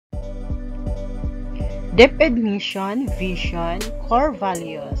Deped mission, vision, core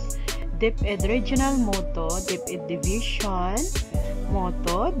values. Deped regional motto, Deped division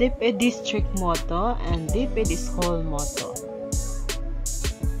motto, Deped district motto, and Deped school motto.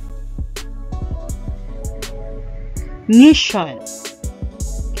 Mission: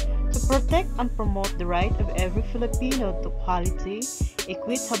 to protect and promote the right of every Filipino to quality,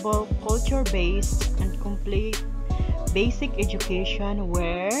 equitable, culture-based, and complete basic education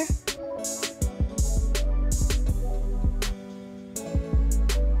where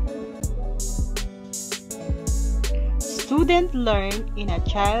students learn in a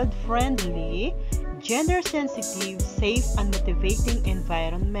child-friendly, gender-sensitive, safe, and motivating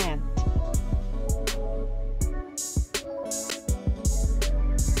environment.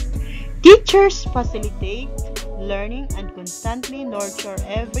 Teachers facilitate learning and constantly nurture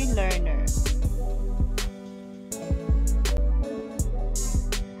every learner.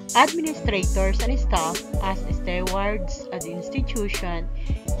 Administrators and staff, as stewards of the institution,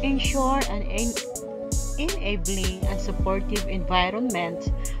 ensure an enabling and supportive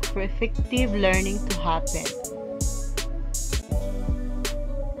environment for effective learning to happen.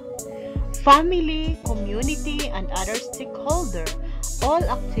 Family, community, and other stakeholders all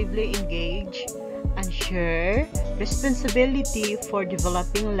actively engage and share responsibility for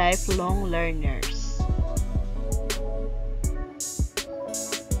developing lifelong learners.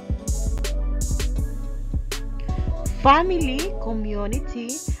 Family,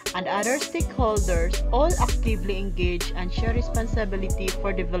 community, and other stakeholders all actively engage and share responsibility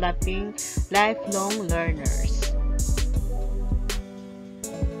for developing lifelong learners.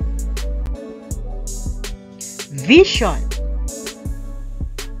 Vision: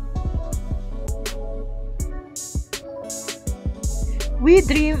 we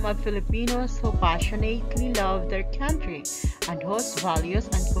dream of Filipinos who passionately love their country and whose values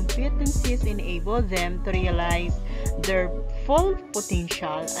and competencies enable them to realize their full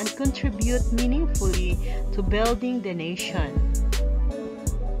potential and contribute meaningfully to building the nation.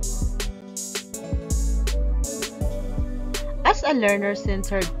 As a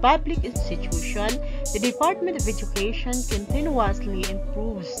learner-centered public institution, the Department of Education continuously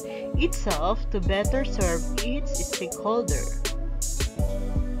improves itself to better serve its stakeholders.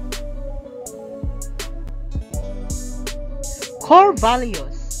 Core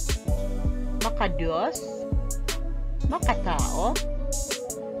values: makadiyos, makatao,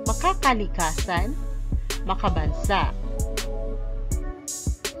 makakalikasan, makabansa.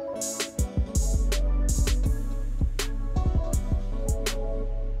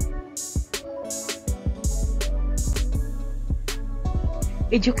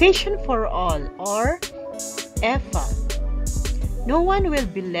 Education for all, or EFA. No one will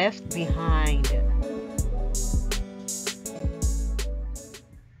be left behind.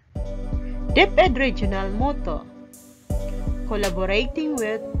 Deped regional motto: collaborating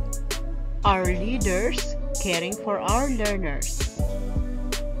with our leaders, caring for our learners.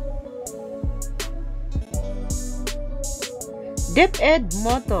 Deped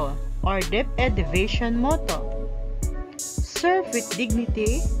motto, or Deped division motto: serve with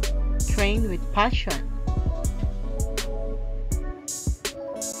dignity, train with passion.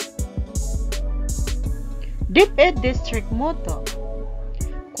 Deped district motto: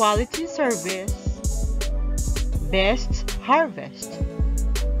 quality service, best harvest.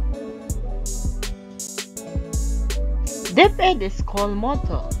 Deped school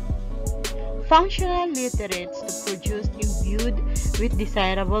motto: functional literates to produce imbued with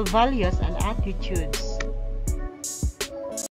desirable values and attitudes.